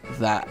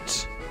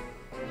that?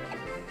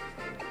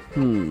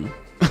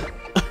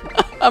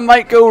 I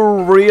might go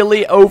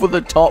really over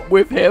the top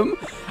with him.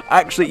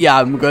 Actually, yeah,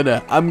 I'm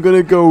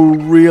gonna go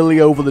really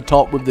over the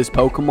top with this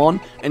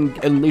Pokemon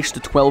and unleash the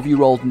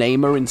 12-year-old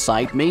Namer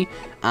inside me,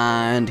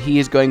 and he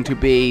is going to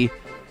be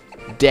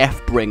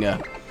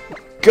Deathbringer.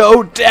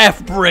 Go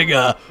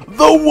Deathbringer,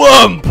 the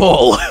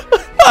Wormpull!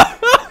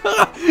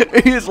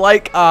 He's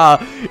like,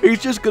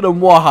 he's just gonna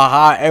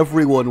mwahaha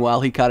everyone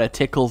while he kind of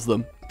tickles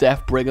them.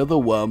 Deathbringer, the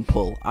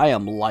Wormpull. I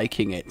am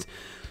liking it.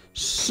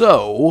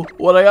 So,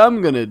 what I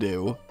am gonna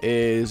do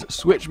is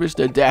switch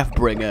Mr.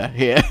 Deathbringer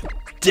here.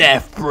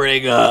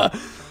 Deathbringer!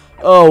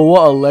 Oh,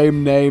 what a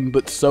lame name,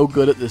 but so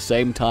good at the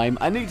same time.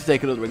 I need to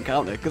take another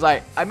encounter, because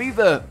I'm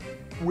either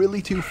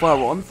really too far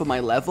on for my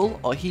level,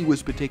 or he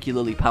was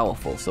particularly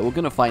powerful. So we're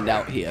gonna find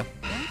out here.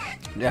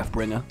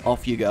 Deathbringer,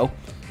 off you go.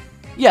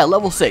 Yeah,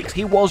 level 6.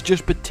 He was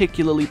just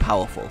particularly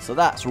powerful, so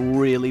that's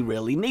really,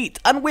 really neat.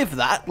 And with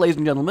that, ladies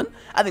and gentlemen,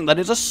 I think that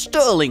is a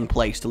sterling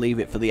place to leave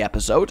it for the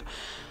episode.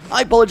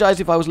 I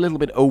apologize if I was a little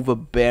bit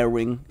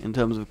overbearing in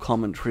terms of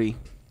commentary.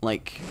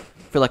 Like,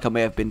 I feel like I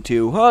may have been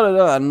too,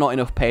 and not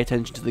enough pay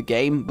attention to the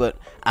game, but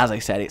as I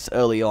said, it's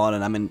early on,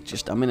 and I'm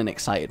in an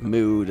excited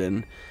mood,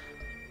 and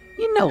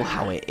you know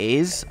how it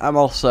is. I'm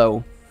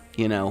also,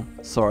 you know,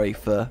 sorry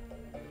for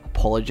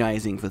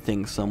apologizing for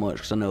things so much,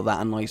 because I know that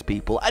annoys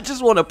people. I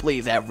just want to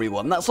please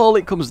everyone. That's all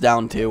it comes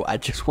down to. I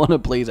just want to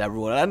please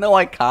everyone. I know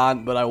I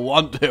can't, but I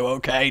want to,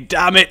 okay?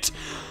 Damn it!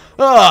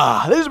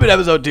 This has been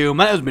episode 2.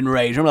 My name has been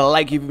Rage. I'm going to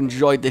like if you've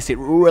enjoyed this. It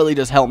really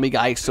does help me,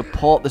 guys.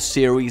 Support the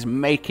series.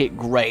 Make it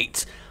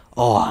great.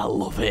 Oh, I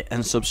love it.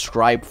 And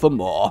subscribe for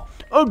more.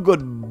 Oh,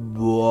 goodbye.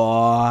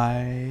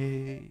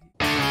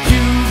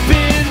 You've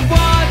been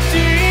watching.